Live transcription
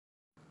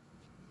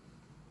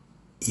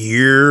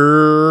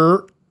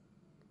Your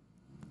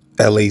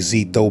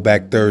LAZ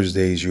Throwback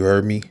Thursdays, you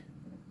heard me?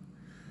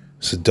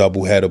 It's a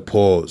doubleheader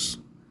pause.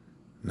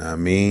 Know what I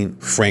mean?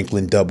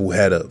 Franklin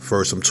doubleheader.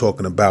 First, I'm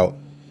talking about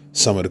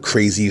some of the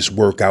craziest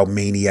workout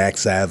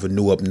maniacs I ever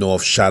knew up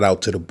north. Shout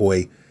out to the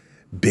boy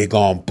Big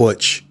Arm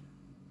Butch.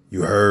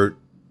 You heard?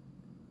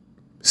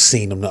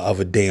 Seen him the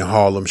other day in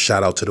Harlem.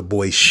 Shout out to the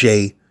boy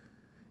Shay.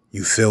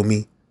 You feel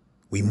me?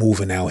 We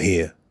moving out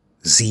here.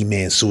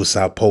 Z-Man,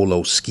 Suicide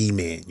Polo, Ski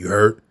Man. You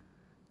heard?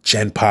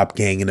 Gen Pop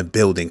gang in the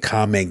building,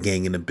 Comment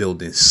gang in the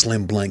building,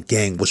 Slim Blunt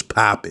gang was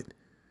popping.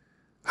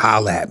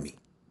 Holla at me.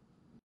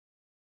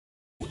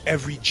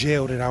 Every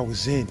jail that I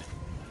was in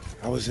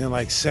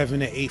like 7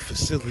 to 8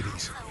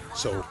 facilities.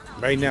 So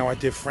right now I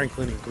did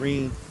Franklin and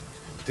Green,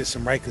 did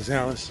some Rikers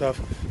Island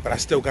stuff, but I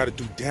still got to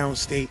do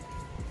downstate,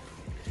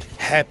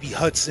 Happy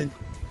Hudson.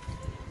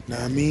 Know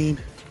what I mean?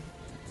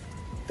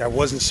 That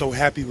wasn't so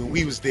happy when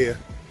we was there.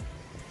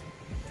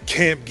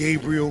 Camp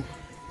Gabriel.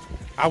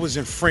 I was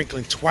in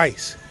Franklin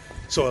twice.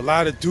 So a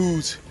lot of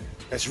dudes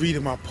that's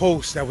reading my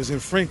post that was in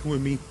Franklin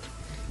with me, know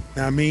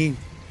what I mean?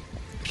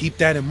 Keep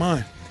that in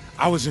mind.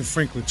 I was in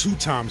Franklin 2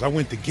 times. I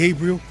went to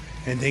Gabriel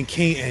and then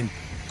came and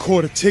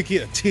caught a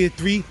ticket, a tier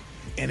 3,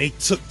 and they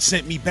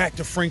sent me back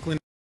to Franklin,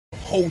 a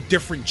whole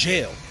different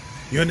jail.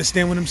 You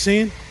understand what I'm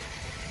saying?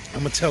 I'm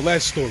gonna tell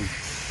that story,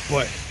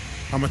 but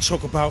I'm gonna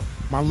talk about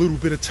my little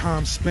bit of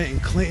time spent in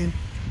Clinton.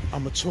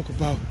 I'm gonna talk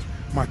about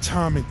my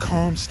time in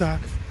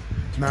Comstock,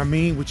 know what I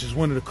mean, which is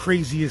one of the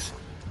craziest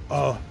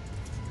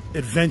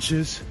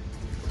adventures.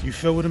 You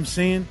feel what I'm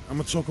saying? I'm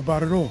gonna talk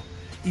about it all,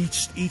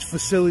 each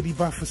facility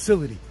by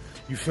facility.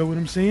 You feel what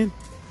I'm saying?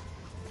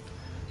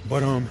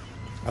 But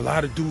a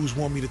lot of dudes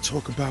want me to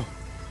talk about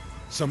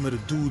some of the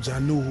dudes I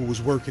knew who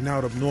was working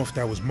out up north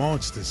that was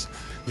monsters.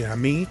 You know what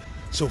I mean?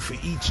 So for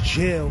each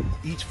jail,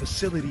 each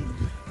facility,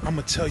 I'm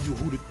gonna tell you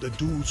who the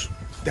dudes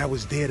that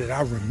was there that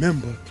I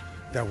remember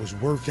that was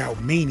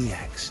workout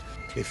maniacs.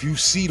 If you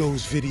see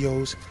those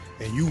videos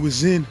and you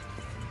was in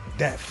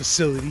that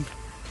facility,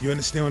 you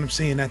understand what I'm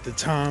saying, at the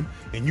time,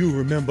 and you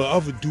remember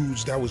other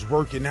dudes that was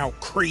working out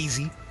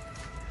crazy,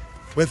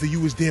 whether you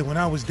was there when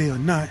I was there or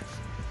not,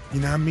 you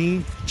know what I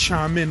mean?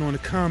 Chime in on the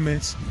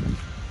comments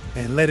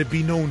and let it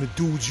be known the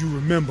dudes you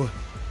remember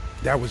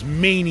that was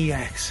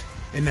maniacs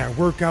in that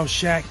workout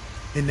shack,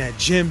 in that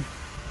gym,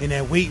 in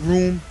that weight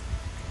room,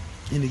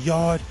 in the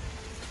yard.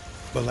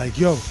 But like,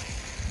 yo,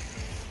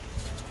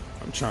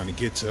 I'm trying to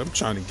get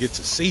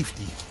to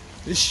safety.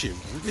 This shit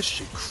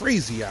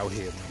crazy out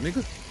here, my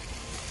nigga.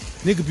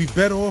 Nigga be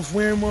better off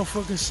wearing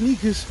motherfucking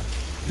sneakers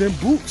than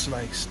boots.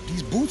 Like,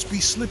 these boots be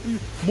slippery,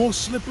 more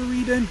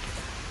slippery than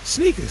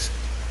sneakers.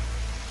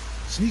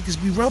 Sneakers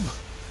be rubber.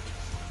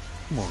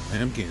 Come on,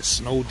 man, I'm getting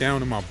snow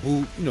down in my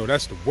boot. You know,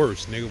 that's the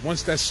worst, nigga.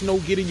 Once that snow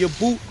get in your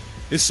boot,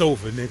 it's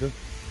over, nigga.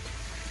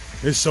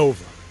 It's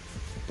over.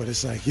 But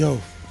it's like,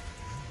 yo,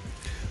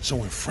 so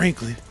in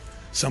Franklin,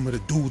 some of the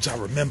dudes I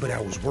remember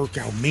that was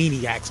workout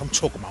maniacs, I'm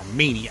talking about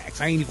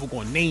maniacs. I ain't even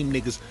gonna name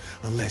niggas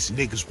unless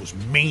niggas was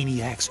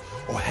maniacs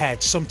or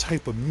had some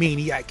type of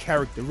maniac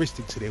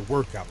characteristic to their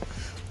workout.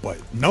 But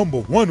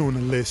number 1 on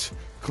the list,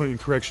 Clinton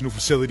Correctional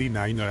Facility.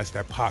 Now, you know that's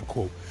that pot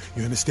quote.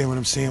 You understand what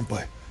I'm saying?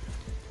 But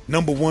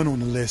number 1 on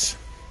the list,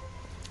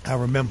 I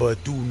remember a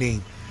dude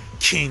named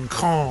King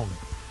Kong.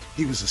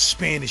 He was a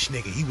Spanish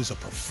nigga. He was a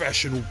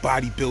professional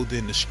bodybuilder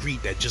in the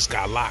street that just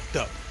got locked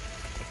up.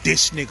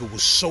 This nigga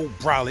was so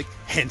brolic,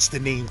 hence the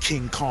name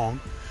King Kong.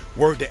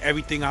 Word to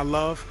everything I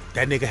love,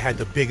 that nigga had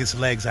the biggest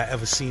legs I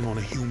ever seen on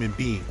a human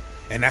being.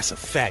 And that's a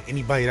fact.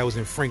 Anybody that was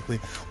in Franklin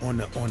on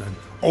the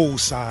old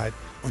side,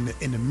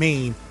 in the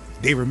main,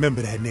 they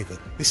remember that nigga.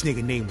 This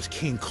nigga name was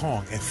King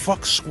Kong. And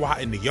fuck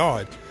squatting the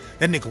yard.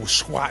 That nigga was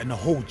squatting the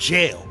whole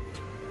jail.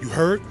 You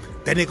heard?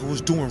 That nigga was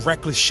doing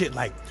reckless shit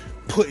like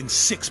putting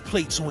 6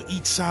 plates on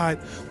each side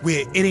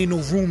where it ain't no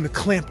room to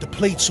clamp the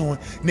plates on.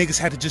 Niggas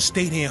had to just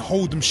stay there and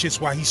hold them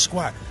shits while he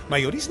squat.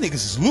 Like, yo, these niggas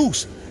is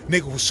loose.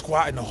 Nigga was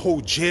squatting the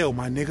whole jail,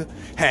 my nigga.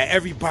 Had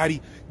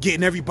everybody,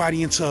 getting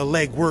everybody into a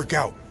leg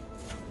workout.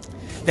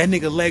 That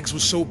nigga legs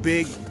was so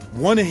big,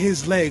 one of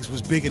his legs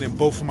was bigger than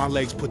both of my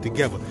legs put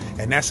together.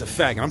 And that's a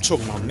fact. And I'm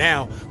talking about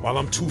now while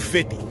I'm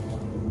 250.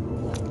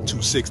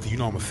 260, you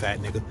know I'm a fat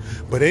nigga.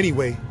 But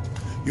anyway,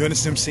 you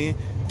understand what I'm saying?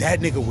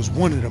 That nigga was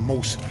one of the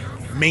most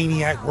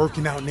maniac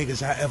working out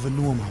niggas I ever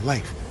knew in my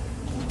life.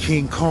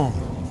 King Kong.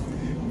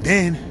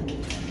 Then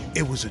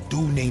it was a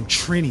dude named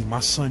Trini, my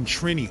son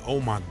Trini.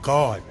 Oh my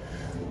God.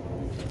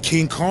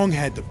 King Kong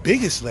had the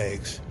biggest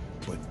legs,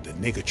 but the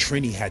nigga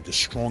Trini had the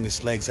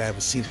strongest legs I ever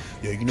seen.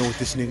 Yo, you know what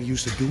this nigga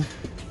used to do?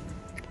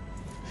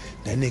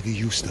 That nigga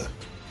used to,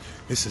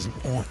 this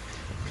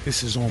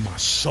is on my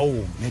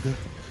soul, nigga.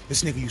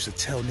 This nigga used to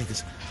tell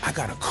niggas, I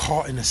got a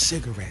carton of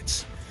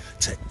cigarettes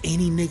to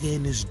any nigga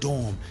in this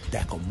dorm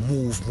that could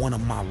move one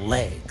of my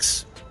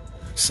legs.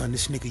 Son,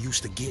 this nigga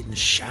used to get in the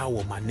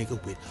shower, my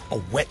nigga, with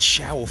a wet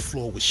shower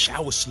floor with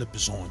shower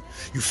slippers on.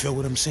 You feel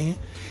what I'm saying?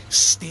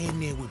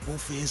 Stand there with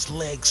both of his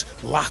legs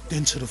locked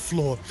into the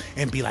floor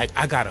and be like,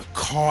 I got a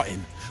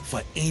carton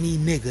for any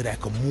nigga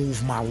that could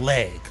move my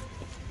leg.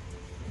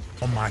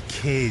 On my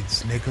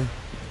kids, nigga.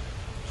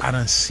 I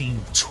done seen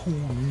 2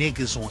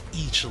 niggas on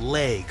each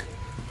leg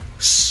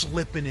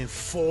slipping and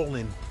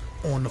falling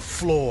on the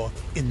floor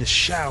in the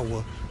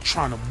shower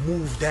trying to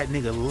move that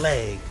nigga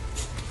leg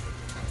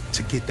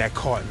to get that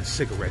carton of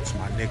cigarettes,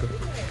 my nigga.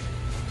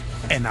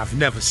 And I've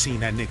never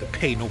seen that nigga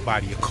pay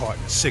nobody a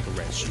carton of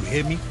cigarettes. You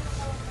hear me?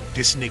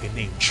 This nigga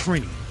named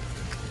Trini.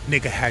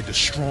 Nigga had the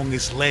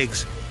strongest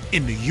legs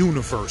in the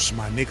universe,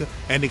 my nigga.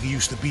 That nigga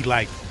used to be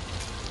like,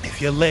 if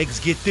your legs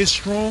get this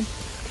strong,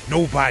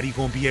 nobody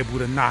gonna be able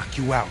to knock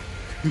you out.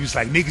 He was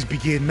like, niggas be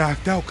getting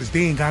knocked out because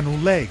they ain't got no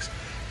legs.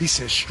 He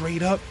said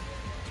straight up,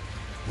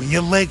 when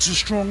your legs are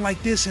strong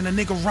like this and a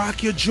nigga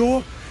rock your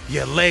jaw,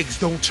 your legs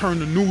don't turn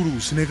to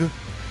noodles, nigga.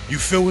 You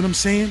feel what I'm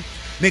saying?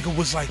 Nigga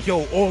was like,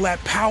 yo, all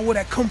that power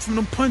that come from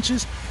them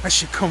punches, that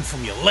shit come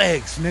from your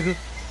legs, nigga.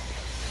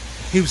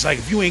 He was like,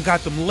 if you ain't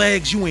got them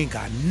legs, you ain't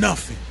got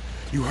nothing.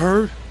 You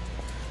heard?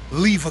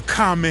 Leave a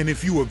comment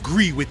if you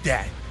agree with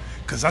that.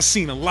 Cause I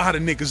seen a lot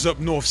of niggas up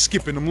north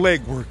skipping them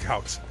leg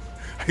workouts.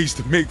 I used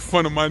to make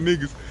fun of my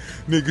niggas.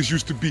 Niggas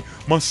used to be,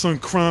 my son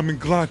Crime and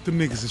Glock, them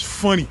niggas is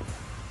funny.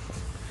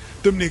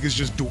 Them niggas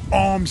just do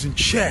arms and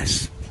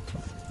chest.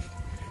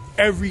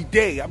 Every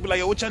day. I be like,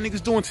 yo, what y'all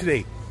niggas doing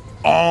today?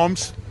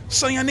 Arms.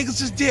 Son, y'all niggas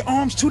just did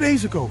arms 2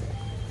 days ago.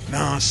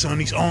 Nah, son,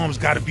 these arms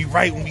gotta be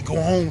right when we go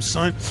home,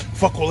 son.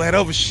 Fuck all that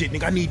other shit,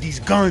 nigga. I need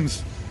these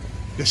guns.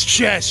 This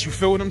chest, you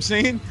feel what I'm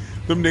saying?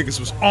 Them niggas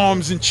was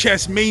arms and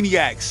chest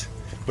maniacs.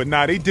 But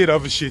nah, they did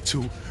other shit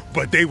too.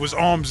 But they was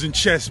arms and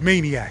chest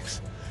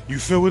maniacs. You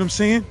feel what I'm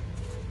saying?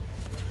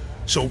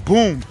 So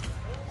boom,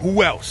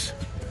 who else?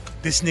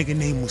 This nigga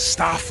named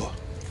Mustafa.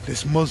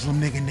 This Muslim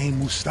nigga named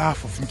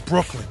Mustafa from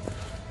Brooklyn.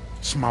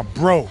 It's my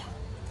bro.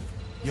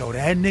 Yo,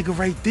 that nigga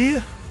right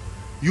there,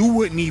 you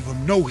wouldn't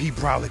even know he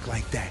brolic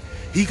like that.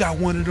 He got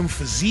one of them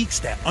physiques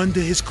that under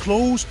his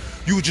clothes,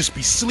 you would just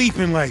be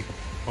sleeping like,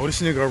 oh,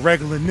 this nigga a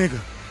regular nigga.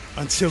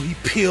 Until he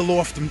peel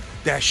off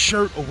that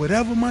shirt or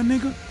whatever, my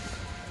nigga.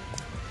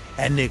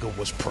 That nigga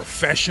was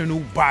professional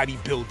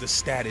bodybuilder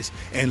status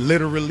and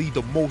literally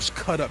the most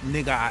cut up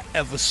nigga I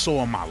ever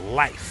saw in my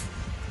life.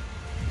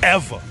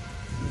 Ever.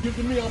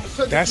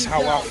 That's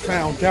how I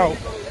found out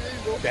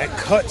that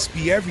cuts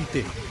be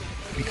everything.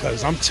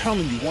 Because I'm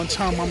telling you, one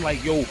time I'm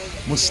like, yo,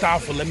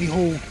 Mustafa, let me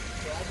hold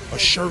a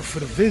shirt for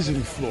the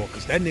visiting floor.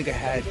 Because that nigga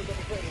had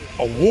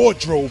a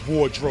wardrobe.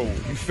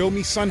 You feel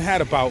me? Son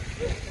had about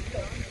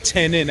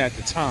 10 in at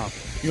the time.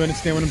 You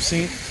understand what I'm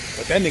saying?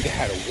 But that nigga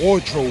had a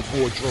wardrobe.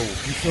 You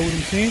feel what I'm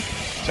saying?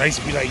 So I used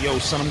to be like, yo,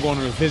 son, I'm going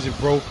on a visit,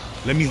 bro.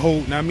 Let me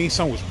hold. Now, I mean,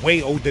 son was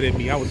way older than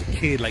me. I was a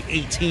kid, like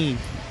 18.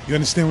 You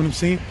understand what I'm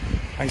saying?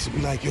 I used to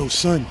be like, yo,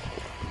 son.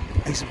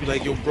 I used to be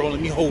like, yo, bro, let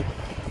me hold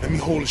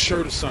a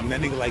shirt or something.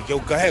 That nigga like, yo,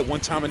 go ahead. One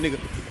time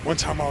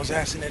I was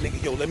asking that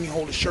nigga, yo, let me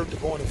hold a shirt to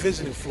go on the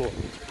visiting floor.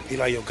 He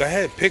like, yo, go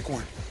ahead, pick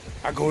one.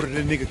 I go to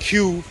the nigga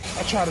cube.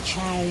 I try to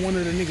try on one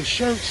of the nigga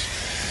shirts.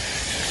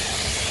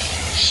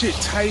 Shit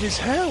tight as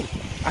hell.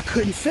 I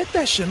couldn't fit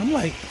that shit. I'm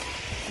like,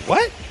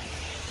 what?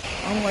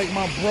 I'm like,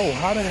 my bro,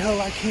 how the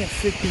hell I can't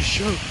fit this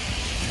shirt?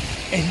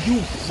 And you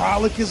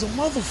brolic as a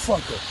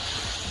motherfucker.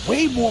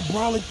 Way more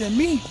brolic than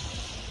me.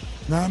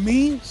 Know what I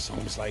mean? So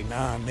I was like,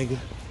 nah, nigga.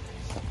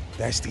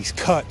 That's these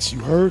cuts, you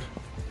heard?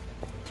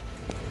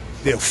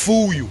 They'll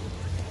fool you.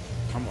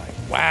 I'm like,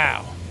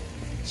 wow.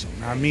 So,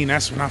 know what I mean?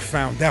 That's when I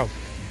found out.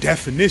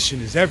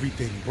 Definition is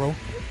everything, bro.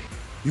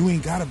 You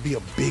ain't gotta be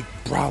a big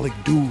brolic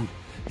dude.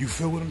 You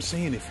feel what I'm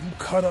saying? If you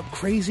cut up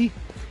crazy,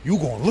 you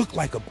gonna look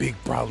like a big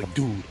brolic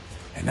dude.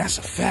 And that's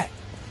a fact.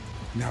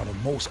 Now, the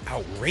most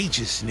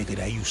outrageous nigga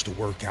that used to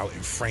work out in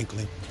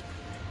Franklin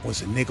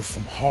was a nigga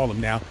from Harlem.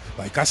 Now,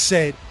 like I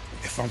said,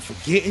 if I'm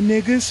forgetting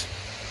niggas,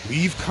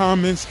 leave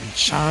comments and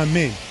chime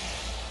in.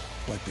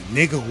 But the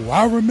nigga who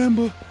I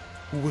remember,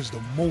 who was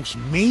the most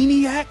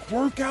maniac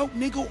workout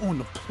nigga on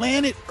the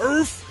planet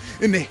Earth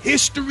in the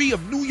history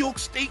of New York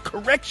State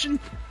Correction,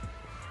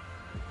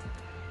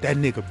 that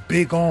nigga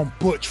Big Arm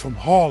Butch from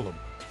Harlem.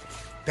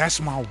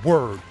 That's my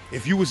word.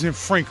 If you was in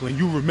Franklin,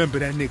 you remember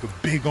that nigga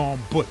Big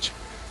Arm Butch.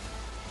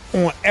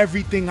 On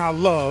everything I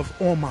love,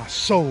 on my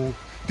soul,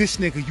 this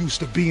nigga used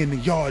to be in the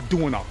yard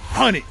doing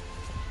 100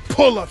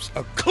 pull-ups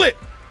a clip.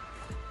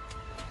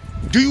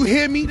 Do you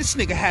hear me? This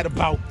nigga had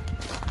about,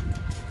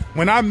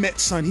 when I met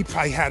son, he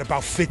probably had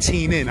about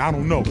 15 in, I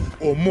don't know,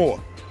 or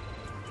more.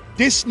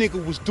 This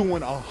nigga was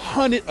doing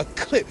 100 a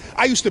clip.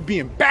 I used to be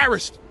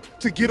embarrassed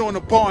to get on the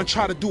bar and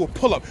try to do a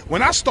pull-up.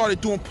 When I started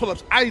doing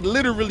pull-ups, I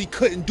literally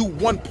couldn't do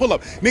one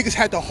pull-up. Niggas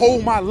had to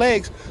hold my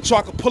legs so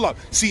I could pull up.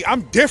 See,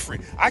 I'm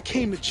different. I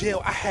came to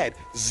jail, I had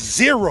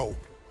 0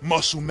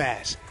 muscle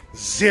mass.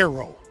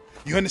 0.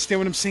 You understand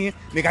what I'm saying?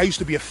 Nigga, I used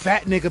to be a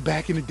fat nigga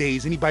back in the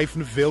days. Anybody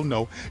from the Ville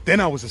know. Then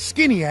I was a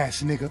skinny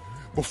ass nigga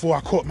before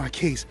I caught my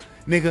case.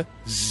 Nigga,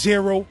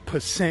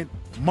 0%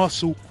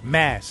 muscle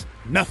mass.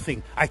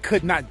 Nothing. I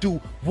could not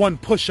do one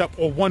push-up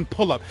or one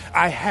pull-up.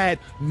 I had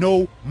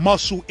no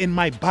muscle in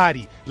my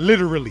body,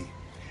 literally.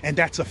 And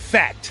that's a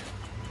fact.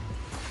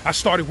 I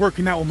started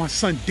working out with my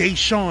son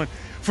Deshaun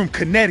from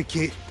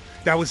Connecticut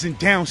that was in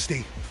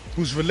downstate.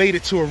 who's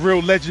related to a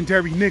real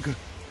legendary nigga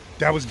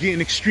that was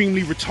getting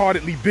extremely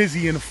retardedly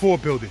busy in the 4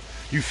 building.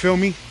 You feel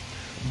me?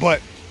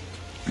 But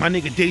my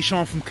nigga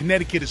Deshaun from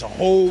Connecticut is a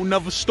whole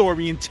nother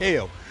story and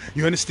tale.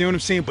 You understand what I'm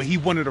saying? But he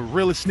one of the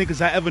realest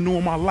niggas I ever knew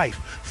in my life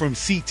from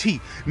CT.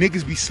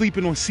 Niggas be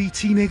sleeping on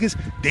CT niggas.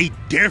 They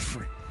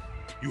different.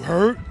 You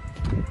heard?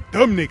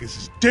 Them niggas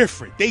is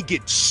different. They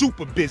get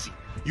super busy.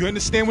 You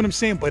understand what I'm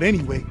saying? But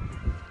anyway,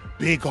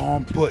 Big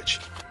Arm Butch.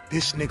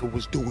 This nigga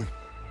was doing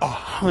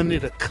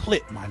 100 a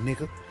clip, my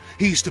nigga.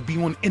 He used to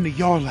be in the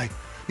yard like,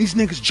 these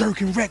niggas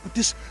jerking wreck with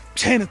this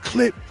 10 a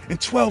clip and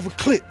 12 a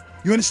clip.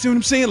 You understand what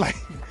I'm saying? Like,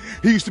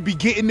 he used to be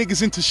getting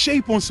niggas into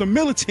shape on some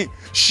militant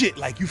shit.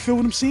 Like, you feel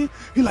what I'm saying?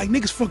 He like,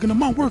 niggas fucking up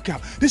my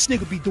workout. This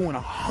nigga be doing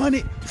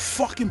 100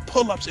 fucking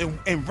pull-ups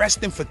and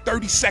resting for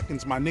 30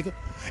 seconds, my nigga.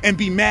 And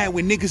be mad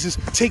when niggas is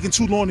taking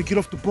too long to get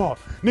off the bar.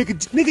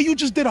 Nigga, you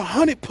just did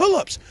 100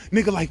 pull-ups.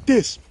 Nigga like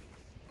this.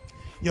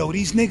 Yo,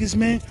 these niggas,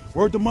 man,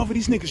 word to mother,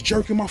 these niggas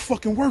jerking my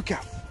fucking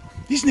workout.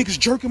 These niggas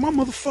jerking my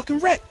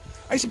motherfucking rec.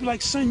 I used to be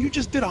like, son, you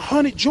just did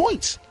 100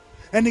 joints.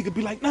 That nigga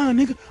be like, nah,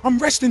 nigga, I'm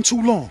resting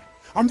too long.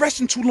 I'm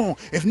resting too long.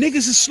 If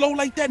niggas is slow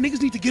like that,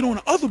 niggas need to get on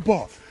the other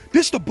bar.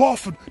 This the bar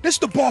for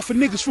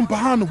niggas from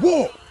behind the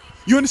wall.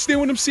 You understand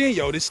what I'm saying?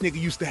 Yo, this nigga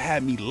used to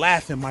have me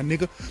laughing, my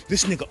nigga.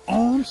 This nigga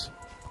arms.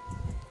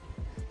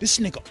 This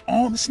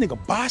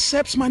nigga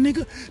biceps, my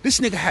nigga. This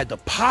nigga had the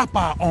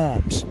Popeye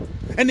arms.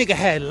 That nigga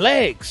had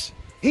legs.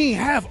 He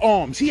ain't have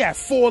arms. He had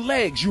 4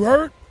 legs, you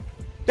heard?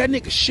 That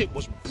nigga shit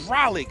was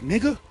brolic,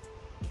 nigga.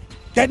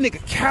 That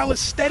nigga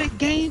calisthenic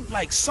game,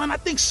 like, son, I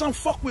think some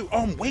fuck with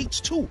weights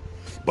too.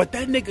 But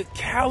that nigga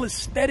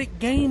calisthenic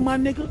game, my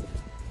nigga,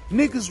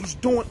 niggas was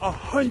doing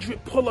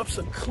 100 pull-ups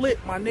a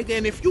clip, my nigga.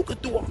 And if you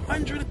could do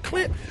 100 a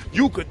clip,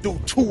 you could do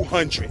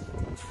 200.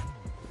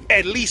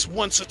 At least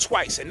once or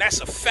twice. And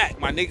that's a fact,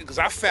 my nigga, because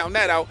I found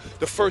that out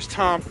the first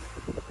time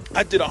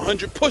I did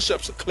 100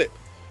 push-ups a clip.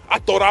 I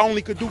thought I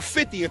only could do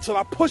 50 until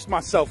I pushed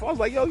myself. I was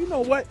like, yo, you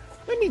know what?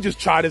 Let me just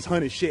try this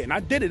 100 shit. And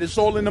I did it. It's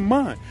all in the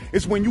mind.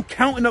 It's when you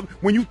counting up,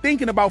 when you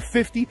thinking about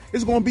 50,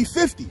 it's going to be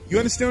 50. You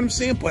understand what I'm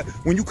saying? But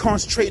when you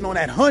concentrating on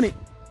that 100,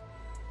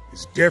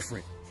 it's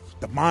different.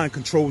 The mind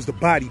controls the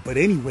body. But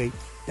anyway,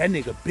 that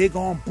nigga Big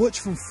Arm Butch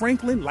from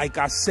Franklin, like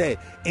I said,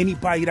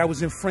 anybody that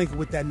was in Franklin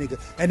with that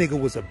nigga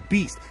was a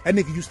beast. That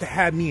nigga used to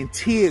have me in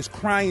tears,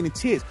 crying in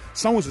tears.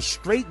 Someone's a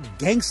straight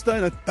gangster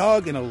and a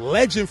thug and a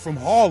legend from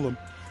Harlem.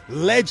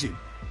 Legend.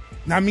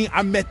 Now, I mean,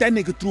 I met that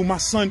nigga through my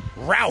son,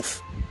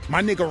 Ralph.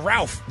 My nigga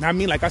Ralph. Now, I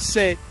mean, like I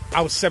said,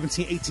 I was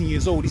 17, 18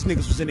 years old. These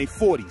niggas was in their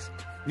 40s.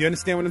 You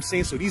understand what I'm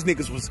saying? So these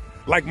niggas was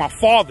like my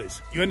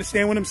fathers. You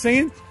understand what I'm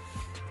saying?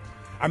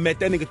 I met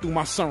that nigga through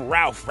my son,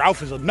 Ralph.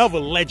 Ralph is another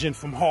legend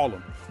from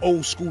Harlem.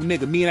 Old school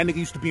nigga. Me and that nigga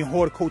used to be in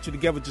horticulture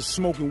together, just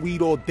smoking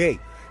weed all day.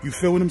 You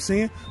feel what I'm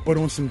saying? But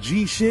on some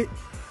G shit,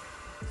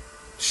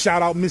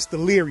 shout out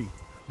Mr. Leary.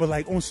 But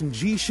like on some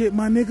G shit,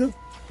 my nigga,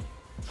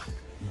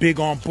 Big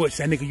Arm Butch,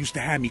 that nigga used to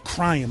have me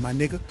crying, my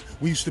nigga.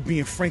 We used to be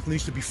in Franklin,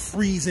 used to be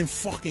freezing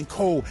fucking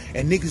cold,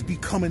 and niggas be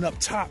coming up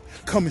top,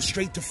 coming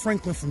straight to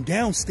Franklin from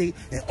downstate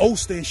and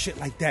Ulster and shit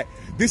like that.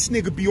 This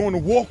nigga be on the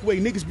walkway,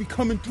 niggas be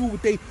coming through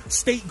with they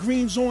state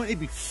greens on,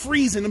 it be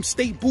freezing, them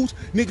state boots,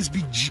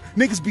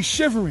 niggas be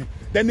shivering.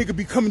 That nigga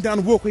be coming down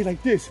the walkway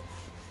like this.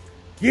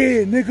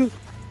 Yeah, nigga.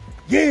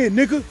 Yeah,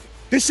 nigga.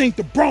 This ain't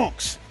the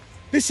Bronx.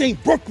 This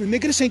ain't Brooklyn,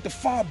 nigga. This ain't the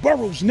 5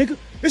 boroughs, nigga.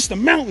 This the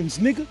mountains,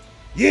 nigga.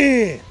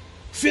 Yeah.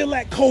 Feel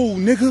that cold,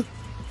 nigga.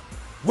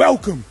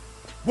 Welcome.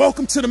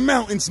 Welcome to the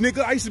mountains,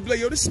 nigga. I used to be like,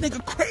 yo, this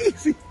nigga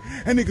crazy.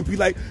 And nigga be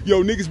like,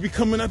 yo, niggas be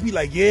coming up, be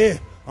like, yeah,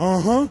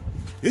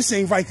 this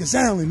ain't Rikers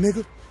Island,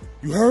 nigga.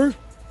 You heard?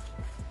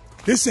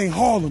 This ain't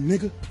Harlem,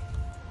 nigga.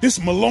 This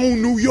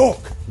Malone, New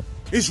York.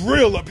 It's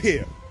real up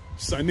here.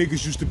 Son,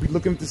 niggas used to be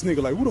looking at this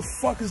nigga like, who the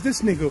fuck is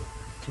this nigga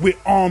with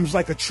arms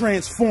like a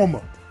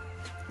transformer?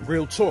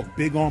 Real talk,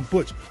 Big Arm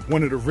Butch.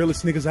 One of the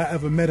realest niggas I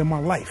ever met in my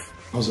life.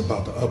 I was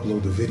about to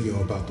upload the video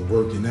about the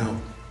working out,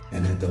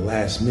 and at the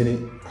last minute,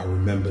 I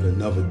remembered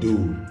another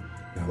dude.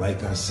 Now,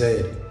 like I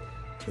said,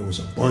 there was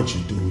a bunch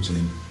of dudes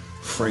in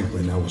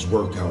Franklin that was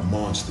workout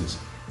monsters.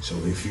 So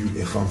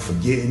if I'm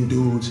forgetting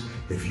dudes,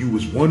 if you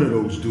was one of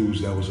those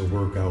dudes that was a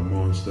workout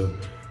monster,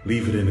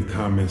 leave it in the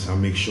comments. I'll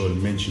make sure to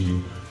mention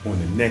you on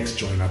the next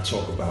joint I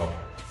talk about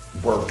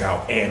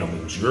workout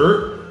animals. You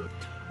heard?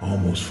 I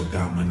almost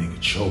forgot my nigga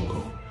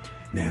Choco.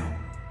 Now,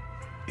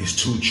 it's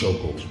 2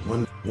 Chocos.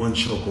 One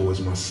Choco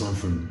is my son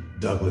from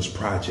Douglas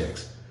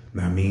Projects.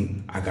 Now, I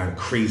mean, I got a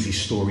crazy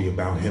story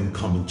about him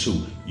coming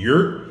too.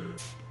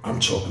 I'm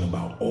talking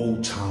about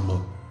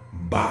old-timer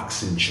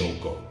boxing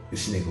Choco.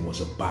 This nigga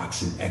was a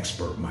boxing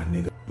expert, my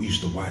nigga. We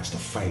used to watch the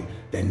fight.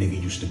 That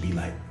nigga used to be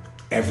like,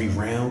 every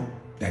round,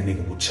 that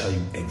nigga will tell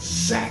you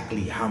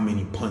exactly how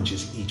many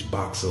punches each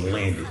boxer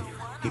landed.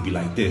 He'd be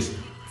like this,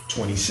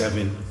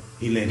 27,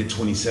 he landed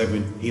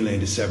 27, he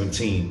landed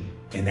 17,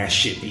 and that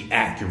shit be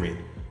accurate.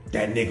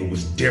 That nigga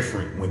was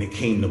different when it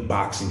came to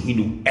boxing. He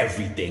knew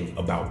everything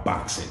about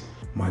boxing.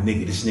 My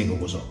nigga, this nigga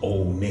was an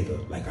old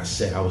nigga. Like I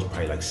said, I was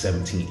probably like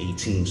 17,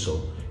 18,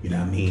 so, you know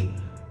what I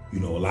mean? You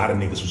know, a lot of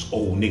niggas was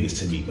old niggas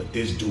to me, but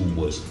this dude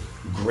was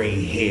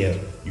gray hair.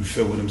 You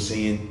feel what I'm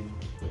saying?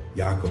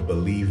 Y'all could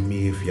believe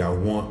me if y'all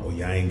want, or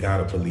y'all ain't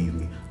gotta believe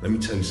me. Let me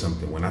tell you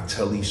something. When I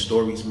tell these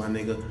stories, my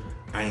nigga,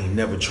 I ain't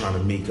never trying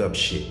to make up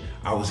shit.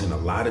 I was in a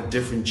lot of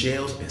different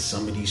jails, and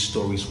some of these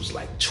stories was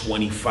like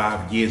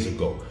 25 years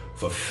ago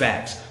for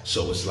facts.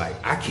 So it's like,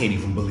 I can't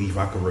even believe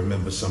I can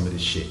remember some of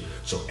this shit.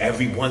 So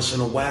every once in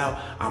a while,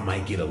 I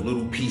might get a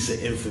little piece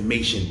of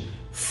information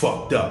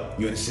fucked up.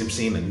 You understand what I'm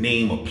saying? A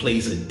name, a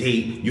place, a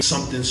date, you're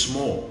something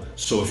small.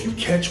 So if you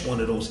catch one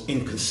of those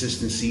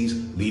inconsistencies,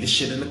 leave the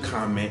shit in the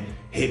comment,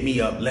 hit me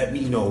up, let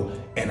me know,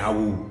 and I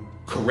will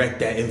correct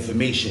that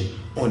information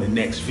on the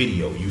next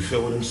video. You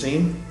feel what I'm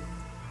saying?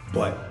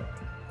 But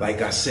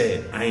like I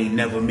said, I ain't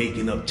never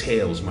making up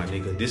tales, my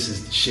nigga. This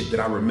is the shit that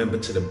I remember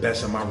to the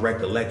best of my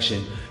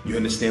recollection. You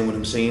understand what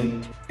I'm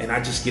saying? And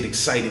I just get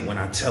excited when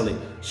I tell it.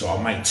 So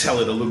I might tell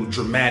it a little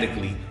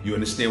dramatically. You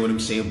understand what I'm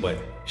saying? But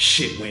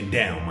shit went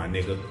down, my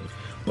nigga.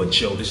 But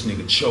yo, this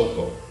nigga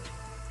Choco,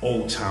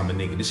 old timer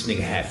nigga. This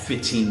nigga had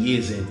 15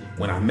 years in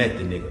when I met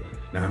the nigga.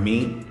 Now I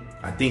mean,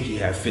 I think he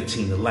had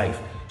 15 to life.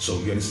 So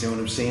you understand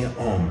what I'm saying?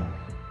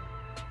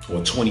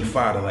 Or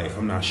 25 to life,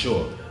 I'm not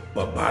sure.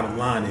 But bottom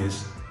line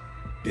is,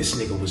 this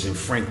nigga was in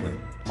Franklin.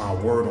 My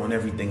word on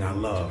everything I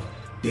love.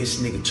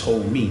 This nigga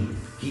told me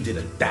he did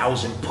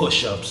 1,000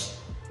 push-ups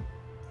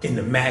in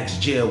the Max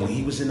jail. When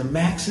he was in the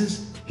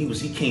Maxes,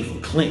 he came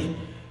from Clinton.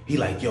 He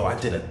like, yo, I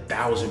did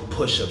 1,000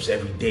 push-ups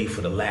every day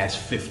for the last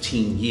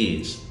 15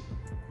 years.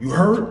 You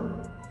heard?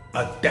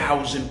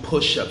 1,000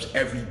 push-ups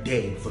every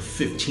day for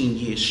 15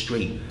 years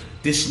straight.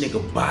 This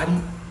nigga body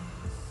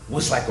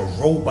was like a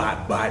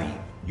robot body.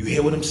 You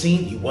hear what I'm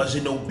saying? He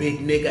wasn't no big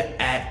nigga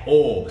at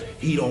all.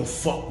 He don't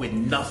fuck with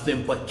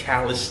nothing but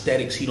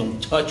calisthenics. He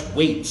don't touch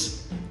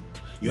weights.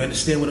 You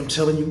understand what I'm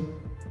telling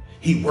you?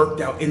 He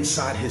worked out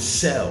inside his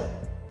cell,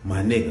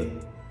 my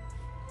nigga.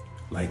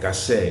 Like I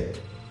said,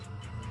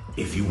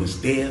 if you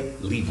was there,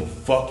 leave a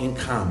fucking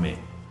comment.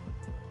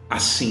 I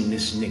seen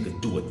this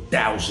nigga do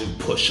 1,000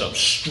 push-ups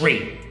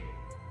straight.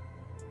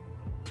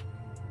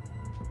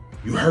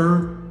 You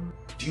heard?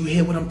 Do you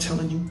hear what I'm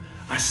telling you?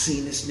 I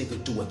seen this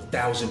nigga do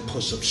 1,000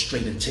 push-ups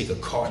straight and take a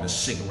carton of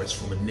cigarettes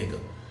from a nigga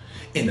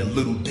in a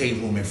little day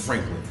room in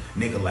Franklin.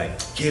 Nigga like,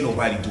 can't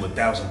nobody do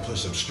 1,000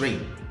 push-ups straight.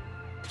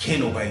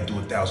 Can't nobody do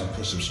 1,000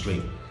 push-ups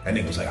straight. That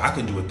nigga was like, I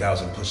can do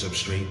 1,000 push-ups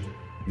straight.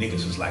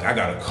 Niggas was like, I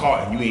got a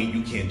carton,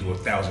 you can't do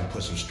 1,000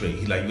 push-ups straight.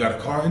 He like, you got a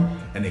carton?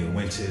 That nigga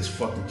went to his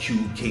fucking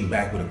cube, came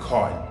back with a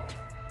carton.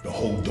 The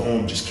whole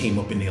dome just came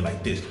up in there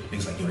like this.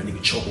 Niggas like, yo, that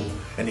nigga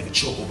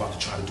Choco about to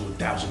try to do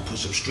 1,000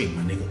 push-ups straight,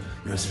 my nigga. You know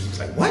what I'm saying? He's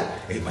like, what?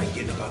 Everybody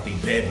getting up out their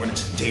bed, running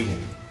to the day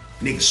room.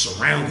 Niggas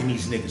surrounding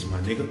these niggas, my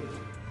nigga.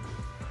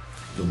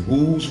 The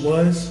rules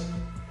was,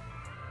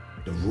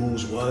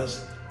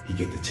 he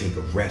get to take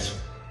a rest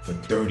for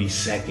 30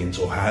 seconds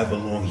or however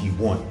long he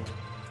want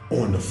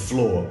on the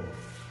floor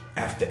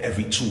after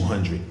every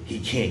 200. He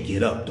can't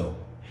get up though.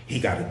 He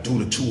gotta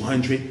do the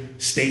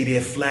 200, stay there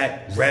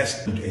flat,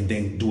 rest, and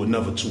then do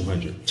another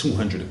 200.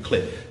 200 a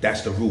clip.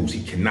 That's the rules.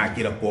 He cannot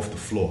get up off the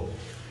floor.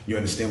 You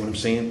understand what I'm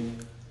saying?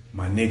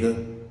 My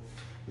nigga,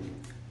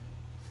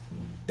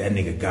 that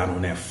nigga got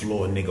on that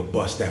floor, nigga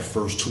bust that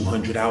first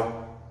 200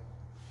 out,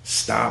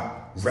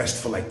 stop,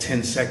 rest for like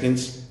 10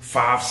 seconds,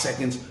 5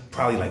 seconds,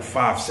 probably like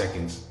 5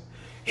 seconds,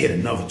 hit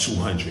another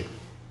 200.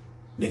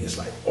 Niggas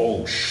like,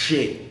 oh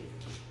shit.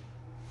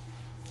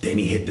 Then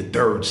he hit the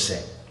third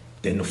set.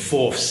 Then the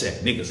fourth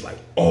set, niggas like,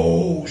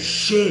 oh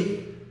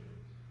shit,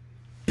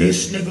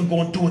 this nigga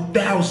gonna do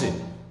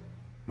 1,000.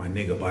 My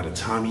nigga, by the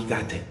time he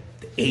got to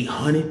the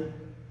 800,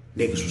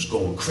 niggas was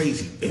going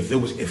crazy.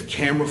 If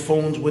camera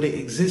phones would have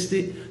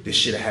existed, this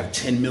should have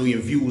 10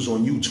 million views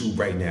on YouTube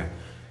right now.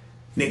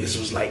 Niggas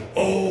was like,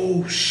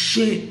 oh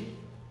shit.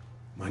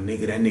 My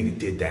nigga, that nigga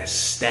did that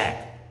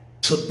stack.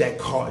 Took that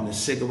carton of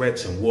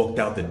cigarettes and walked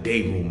out the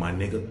day room, my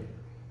nigga.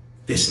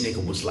 This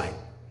nigga was like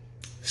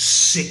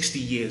 60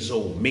 years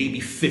old, maybe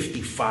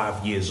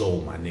 55 years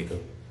old, my nigga.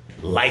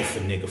 Life a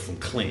nigga from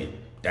Clinton.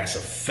 That's a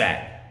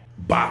fact.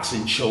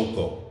 Boxing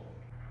Choco.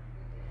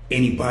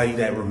 Anybody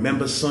that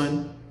remembers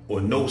son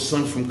or knows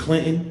son from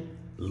Clinton,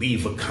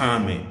 leave a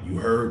comment. You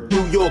heard?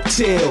 New York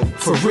tale,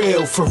 for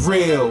real, for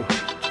real.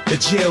 The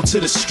jail to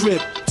the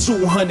strip,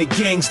 200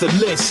 gangs the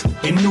list.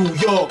 In New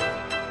York,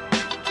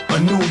 a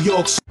New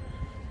York.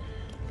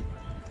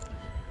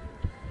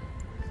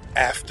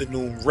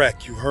 Afternoon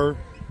rec, you heard?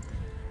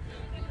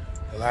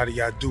 A lot of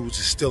y'all dudes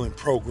are still in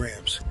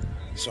programs,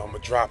 so I'm gonna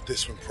drop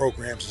this when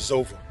programs is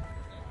over.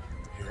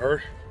 You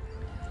heard?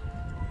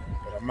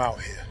 But I'm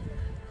out here,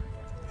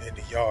 and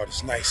the yard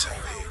is nice out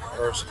here. You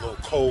heard? It's a little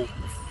cold.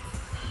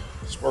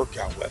 It's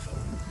workout weather.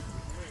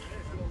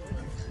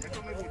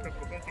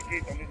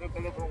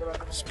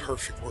 It's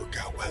perfect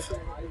workout weather.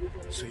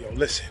 So yo,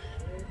 listen.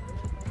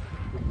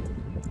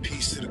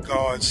 Peace to the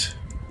guards.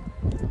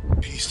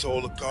 Peace to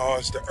all the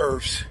guards, the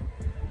earths.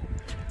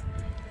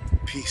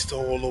 Peace to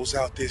all those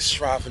out there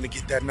striving to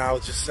get that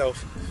knowledge of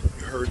self.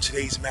 You heard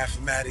today's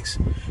mathematics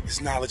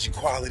is knowledge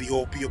equality,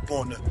 all be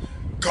upon the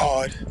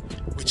guard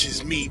which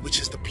is me,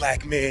 which is the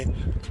black man,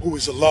 who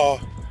is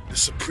Allah, the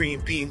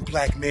supreme being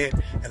black man.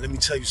 And let me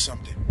tell you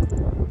something.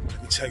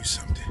 Let me tell you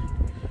something.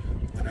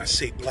 When I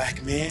say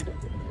black man,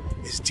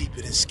 it's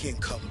deeper than skin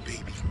color,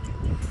 baby.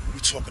 We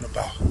talking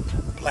about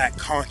black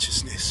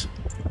consciousness.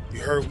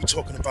 You heard? We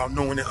talking about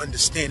knowing and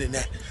understanding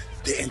that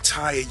the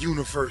entire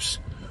universe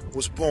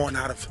was born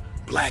out of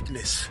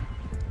blackness.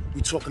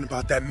 We talking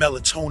about that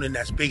melatonin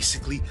that's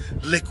basically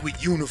liquid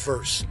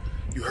universe.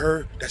 You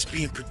heard? That's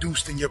being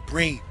produced in your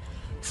brain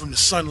from the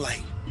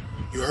sunlight.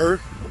 You heard?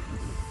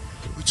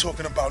 We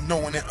talking about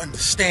knowing and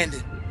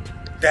understanding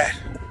that.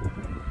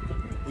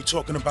 We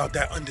talking about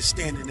that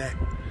understanding that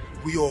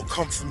we all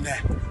come from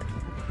that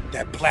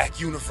black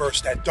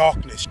universe, that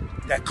darkness,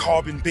 that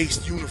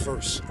carbon-based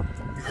universe.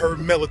 You heard?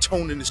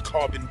 Melatonin is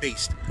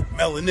carbon-based.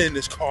 Melanin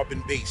is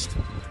carbon-based.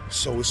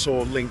 So it's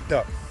all linked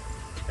up.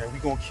 And we're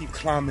going to keep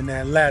climbing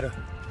that ladder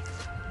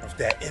of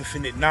that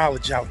infinite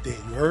knowledge out there,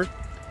 you heard?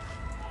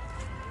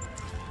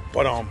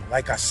 But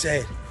like I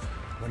said,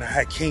 when I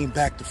had came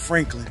back to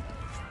Franklin,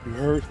 you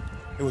heard,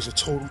 it was a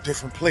total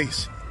different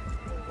place.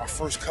 My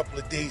first couple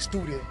of days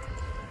through there,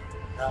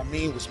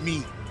 was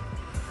me.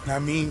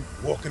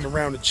 Walking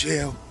around the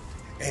jail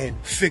and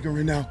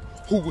figuring out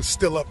who was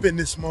still up in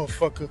this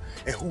motherfucker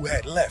and who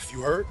had left,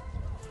 you heard?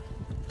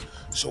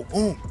 So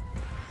boom.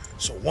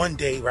 So one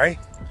day, right?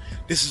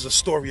 This is a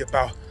story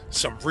about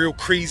some real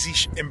crazy,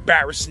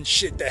 embarrassing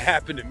shit that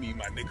happened to me,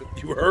 my nigga.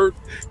 You heard?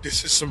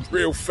 This is some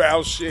real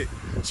foul shit.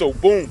 So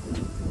boom.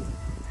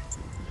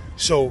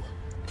 So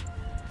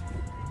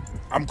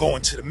I'm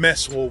going to the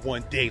mess hall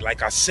one day.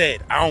 Like I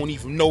said, I don't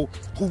even know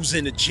who's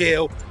in the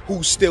jail,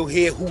 who's still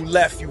here, who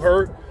left, you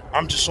heard?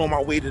 I'm just on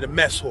my way to the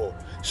mess hall.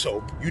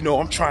 So, you know,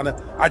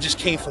 I just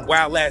came from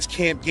Wild Ass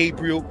Camp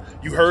Gabriel,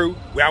 you heard,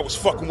 where I was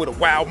fucking with a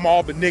wild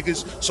mob of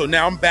niggas. So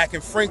now I'm back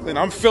in Franklin.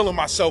 I'm feeling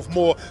myself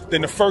more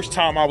than the first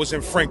time I was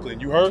in Franklin,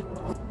 you heard?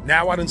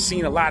 Now I done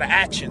seen a lot of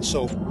action.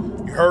 So,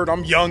 you heard,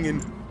 I'm young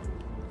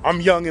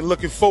and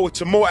looking forward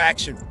to more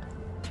action.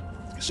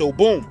 So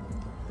boom.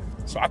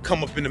 So I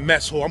come up in the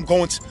mess hall. I'm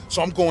going to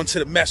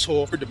the mess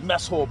hall. The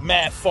mess hall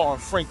mad far in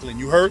Franklin,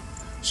 you heard?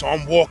 So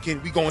I'm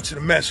walking, we going to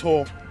the mess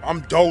hall.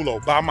 I'm dolo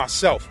by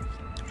myself.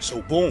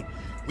 So boom,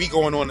 we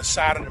going on the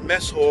side of the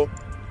mess hall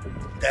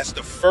that's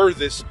the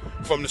furthest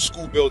from the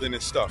school building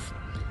and stuff.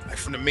 Like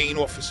from the main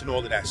office and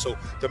all of that. So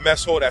the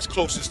mess hall that's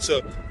closest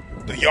to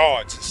the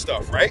yards and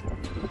stuff, right?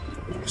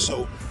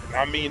 So,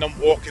 I'm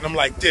walking, I'm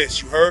like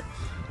this, you heard?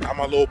 Got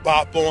my little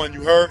bop on,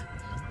 you heard?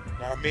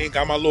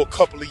 Got my little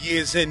couple of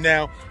years in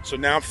now. So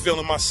now I'm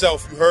feeling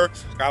myself, you heard?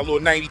 Got a little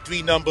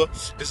 93 number.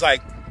 It's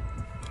like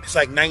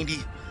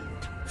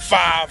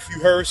 95,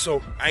 you heard?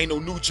 So I ain't no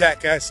new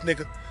jackass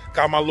nigga.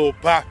 Got my little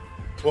bop,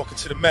 walking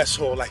to the mess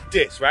hall like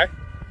this, right?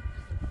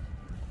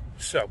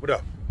 What's up? What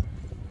up?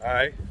 All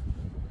right.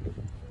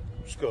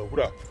 What's good? What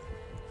up?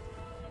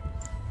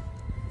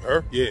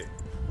 Her? Yeah.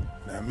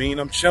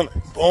 I'm chilling.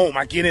 Boom,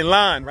 I get in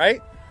line,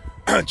 right?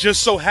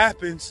 Just so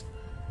happens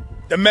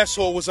the mess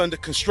hall was under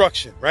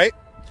construction, right?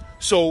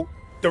 So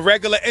the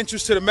regular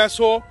entrance to the mess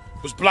hall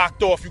was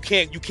blocked off. You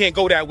can't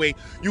go that way.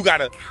 You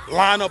gotta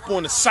line up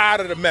on the side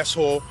of the mess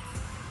hall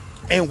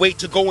and wait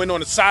to go in on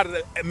the side of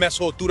the mess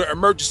hall through the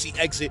emergency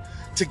exit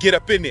to get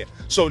up in there.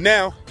 So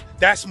now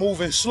that's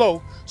moving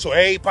slow. So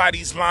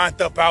everybody's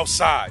lined up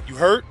outside. You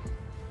heard?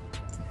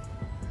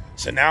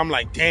 So now I'm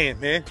like, damn,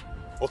 man,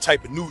 all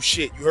type of new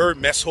shit. You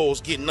heard? Mess halls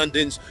getting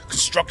under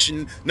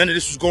construction. None of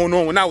this was going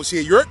on when I was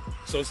here. You heard?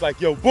 So it's like,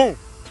 yo, boom.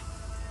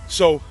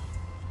 So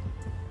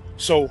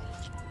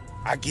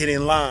I get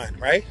in line,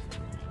 right?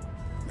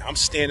 Now I'm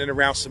standing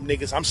around some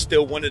niggas. I'm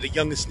still one of the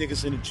youngest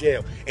niggas in the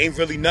jail. Ain't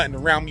really nothing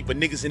around me but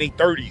niggas in their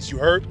 30s, you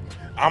heard?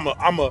 I'm a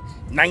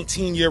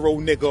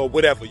 19-year-old nigga or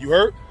whatever, you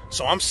heard?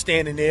 So I'm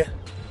standing there,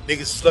 niggas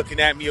is looking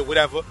at me or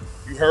whatever,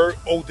 you heard?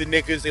 Older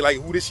niggas, they like,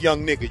 who this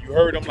young nigga? You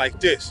heard? I'm like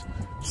this.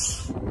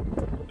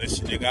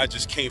 Listen, nigga, I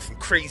just came from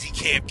crazy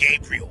Camp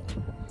Gabriel.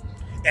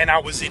 And I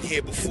was in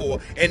here before,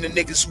 and the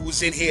niggas who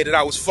was in here that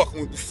I was fucking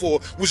with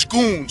before was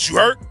goons, you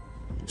heard?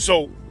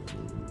 So,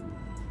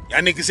 y'all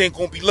niggas ain't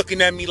gonna be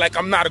looking at me like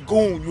I'm not a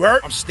goon, you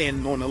heard? I'm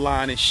standing on the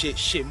line and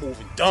shit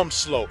moving dumb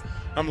slow.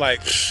 I'm like,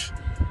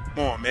 come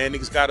on, man,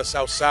 niggas got us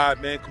outside,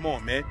 man, come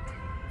on, man.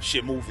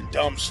 Shit moving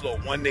dumb slow,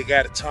 one nigga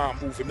at a time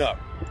moving up.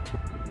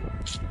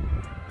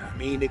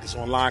 Niggas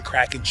online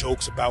cracking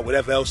jokes about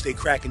whatever else they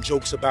cracking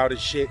jokes about and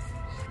shit.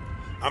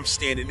 I'm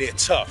standing there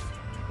tough.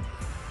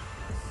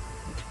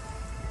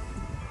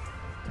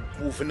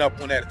 Moving up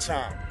one at a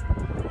time.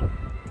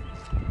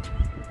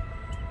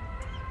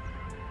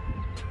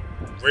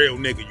 Real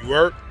nigga, you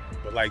heard?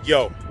 But like,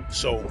 yo,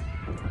 so,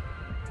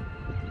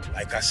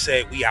 like I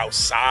said, we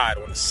outside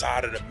on the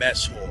side of the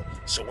mess hall.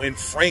 So in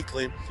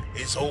Franklin,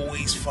 it's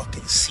always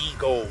fucking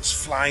seagulls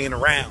flying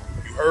around.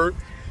 You heard?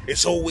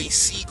 It's always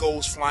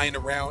seagulls flying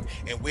around.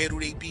 And where do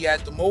they be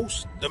at the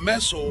most? The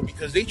mess hall,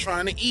 because they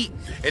trying to eat.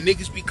 And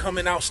niggas be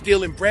coming out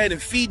stealing bread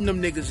and feeding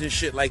them niggas and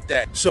shit like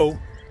that. So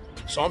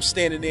I'm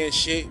standing there and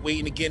shit,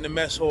 waiting to get in the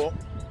mess hall.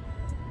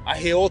 I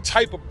hear all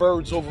type of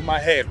birds over my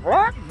head.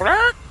 Rock,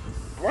 rock,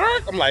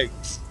 rock. I'm like,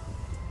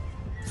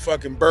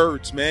 fucking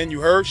birds, man.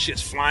 You heard?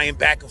 Shit's flying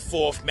back and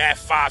forth, mad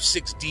 5,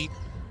 6 deep.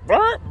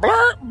 Blurp,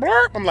 blurp,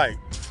 blurp. I'm like,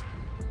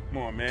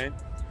 come on, man.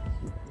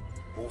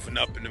 Moving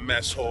up in the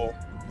mess hall.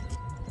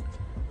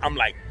 I'm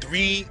like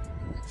 3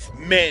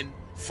 men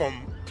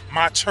from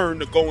my turn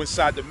to go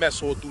inside the mess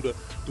hall through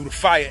the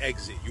fire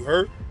exit. You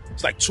heard?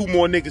 It's like 2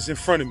 more niggas in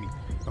front of me.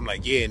 I'm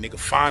like, yeah, nigga,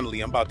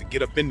 finally, I'm about to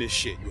get up in this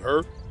shit. You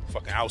heard?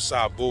 Fucking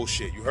outside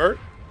bullshit. You heard?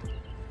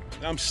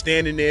 And I'm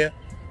standing there.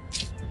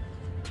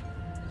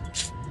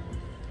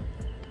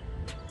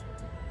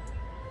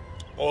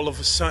 All of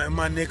a sudden,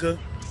 my nigga,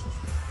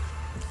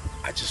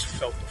 I just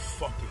felt the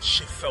fucking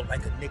shit. Felt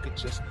like a nigga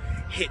just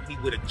hit me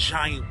with a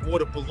giant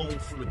water balloon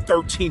from the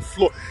 13th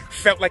floor.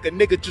 Felt like a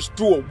nigga just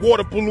threw a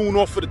water balloon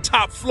off of the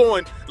top floor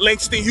in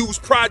Langston Hughes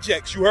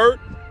Projects. You heard?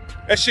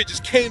 That shit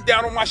just came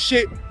down on my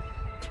shit.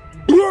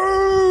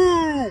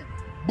 Boom!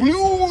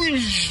 Blue!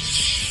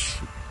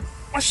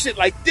 My shit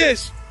like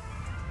this.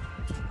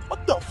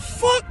 What the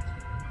fuck?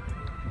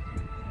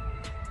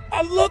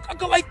 I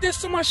go like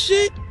this on my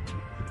shit.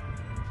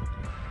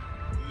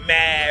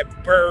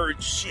 Mad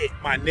bird shit,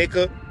 my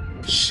nigga.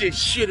 Shit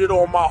shitted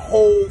on my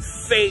whole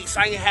face.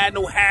 I ain't had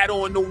no hat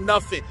on, no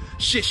nothing.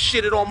 Shit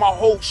shitted on my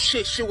whole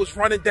shit. Shit was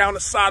running down the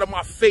side of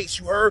my face,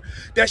 you heard?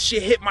 That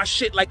shit hit my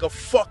shit like a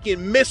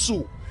fucking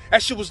missile.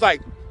 That shit was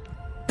like...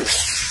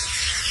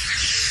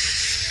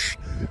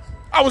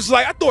 I was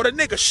like, I thought a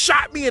nigga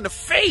shot me in the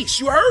face,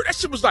 you heard? That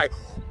shit was like...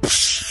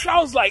 I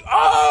was like,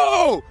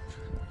 oh!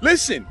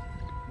 Listen,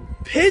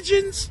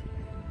 pigeons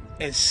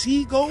and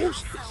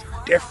seagulls is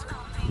different.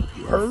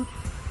 You heard?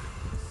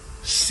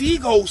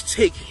 Seagulls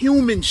take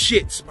human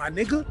shits, my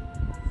nigga.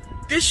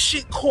 This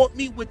shit caught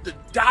me with the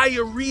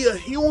diarrhea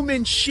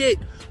human shit.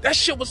 That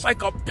shit was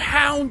like a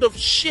pound of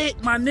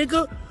shit, my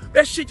nigga.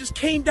 That shit just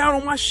came down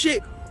on my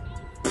shit.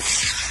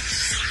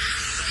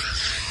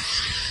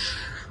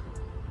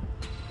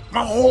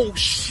 My whole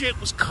shit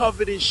was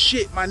covered in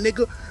shit, my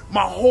nigga.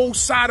 My whole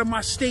side of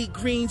my state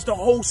greens, the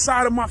whole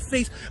side of my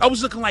face. I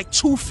was looking like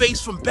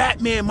Two-Face from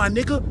Batman, my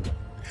nigga.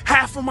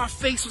 Half of my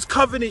face was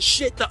covered in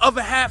shit. The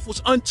other half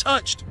was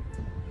untouched.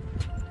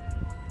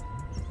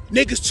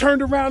 Niggas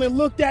turned around and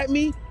looked at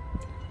me.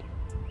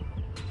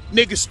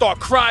 Niggas start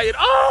crying.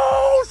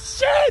 Oh,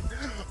 shit.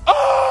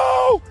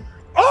 Oh,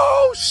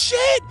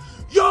 shit.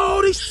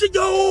 Yo, this shit,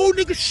 yo,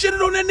 nigga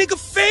shitted on that nigga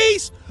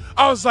face.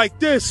 I was like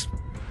this.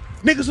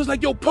 Niggas was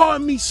like, yo,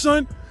 pardon me,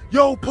 son.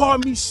 Yo,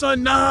 pardon me,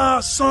 son. Nah,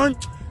 son.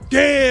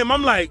 Damn,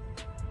 I'm like,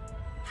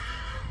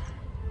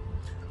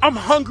 I'm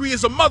hungry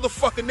as a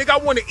motherfucker, nigga. I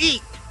want to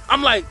eat.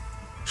 I'm like,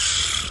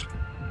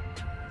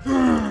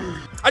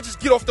 I just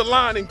get off the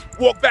line and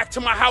walk back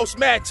to my house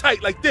mad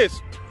tight like this.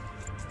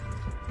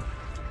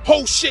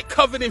 Whole shit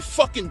covered in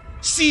fucking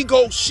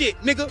seagull shit,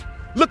 nigga.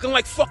 Looking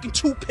like fucking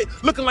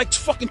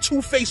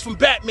Two-Face from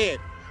Batman.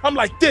 I'm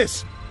like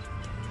this.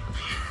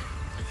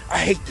 I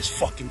hate this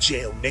fucking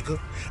jail, nigga.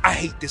 I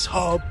hate this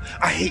hub.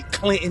 I hate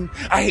Clinton.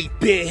 I hate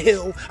Bear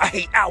Hill. I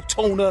hate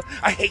Altona.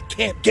 I hate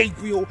Camp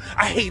Gabriel.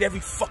 I hate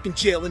every fucking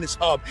jail in this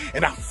hub.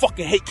 And I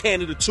fucking hate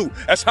Canada too.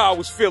 That's how I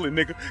was feeling,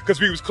 nigga.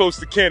 Because we was close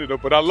to Canada,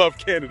 but I love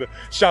Canada.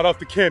 Shout out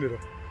to Canada.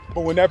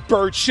 But when that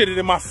bird shitted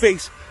in my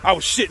face, I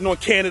was shitting on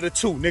Canada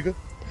too, nigga.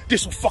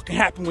 This will fucking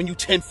happen when you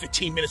 10,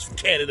 15 minutes from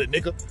Canada,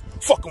 nigga.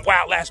 Fucking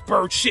wild ass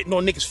bird shitting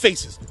on niggas'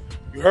 faces.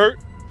 You heard?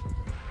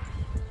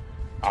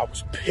 I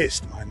was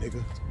pissed, my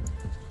nigga.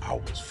 I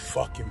was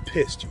fucking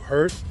pissed, you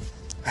heard?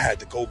 I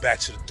had to go back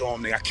to the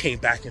dorm, nigga. I came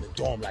back in the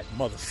dorm like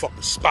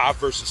motherfucking spy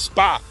versus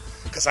spy.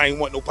 Cause I ain't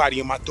want nobody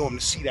in my dorm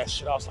to see that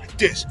shit. I was like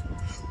this.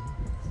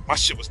 My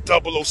shit was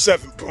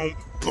 007. Boom,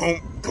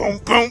 boom, boom,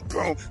 boom,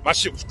 boom. My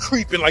shit was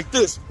creeping like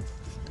this.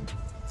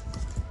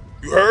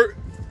 You heard?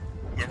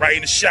 Went right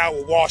in the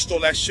shower, washed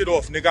all that shit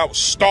off, nigga. I was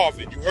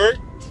starving, you heard?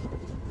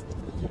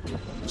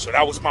 So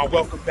that was my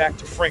welcome back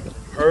to Franklin,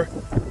 you heard?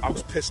 I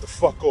was pissed the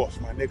fuck off,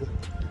 my nigga.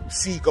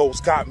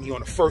 Seagulls got me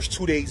on the first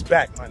 2 days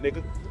back, my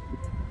nigga.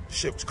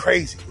 Shit was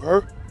crazy, you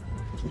heard?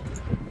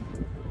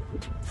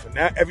 For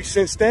now, ever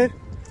since then,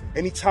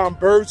 anytime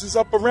birds is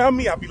up around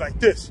me, I'll be like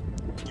this.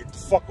 Get the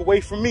fuck away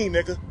from me,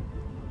 nigga.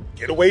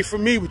 Get away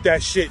from me with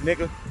that shit,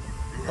 nigga.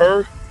 You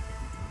heard?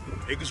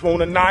 Niggas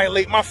won't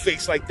annihilate my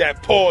face like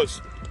that.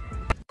 Pause.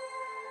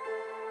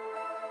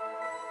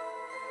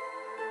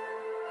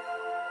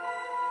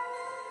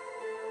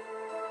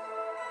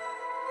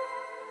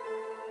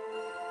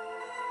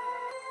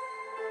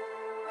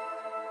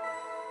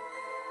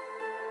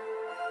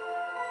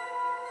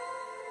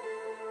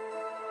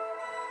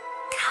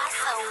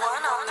 Casa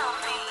one on the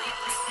beat.